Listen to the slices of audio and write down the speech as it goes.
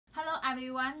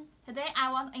everyone. Today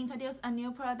I want to introduce a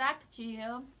new product to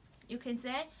you. You can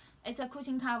see it's a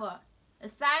cushion cover. The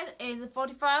size is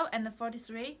 45 and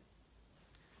 43.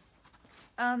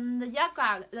 The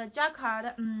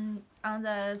jacquard on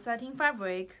the satin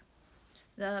fabric,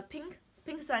 the pink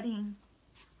satin,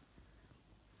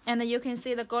 and you can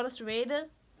see the gold thread,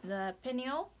 the peony.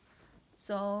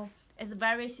 So it's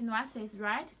very Chinoiserie,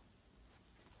 right?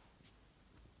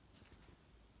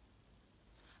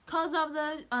 Because of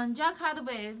the jacquard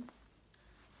weave,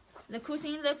 the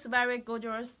cushion looks very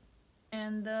gorgeous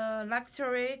and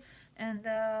luxury and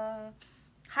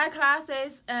high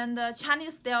classes and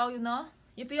Chinese style. You know,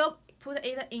 if you put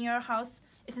it in your house,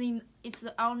 it's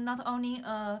not only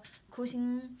a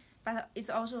cushion, but it's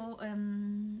also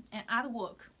an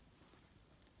artwork.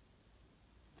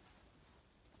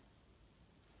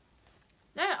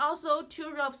 There are also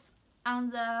two ropes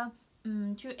on the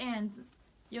two ends.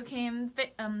 You can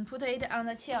put it on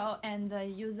the chair and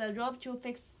use the rope to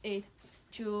fix it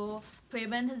to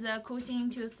prevent the cushion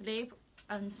to slip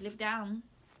down.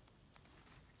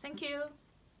 Thank you.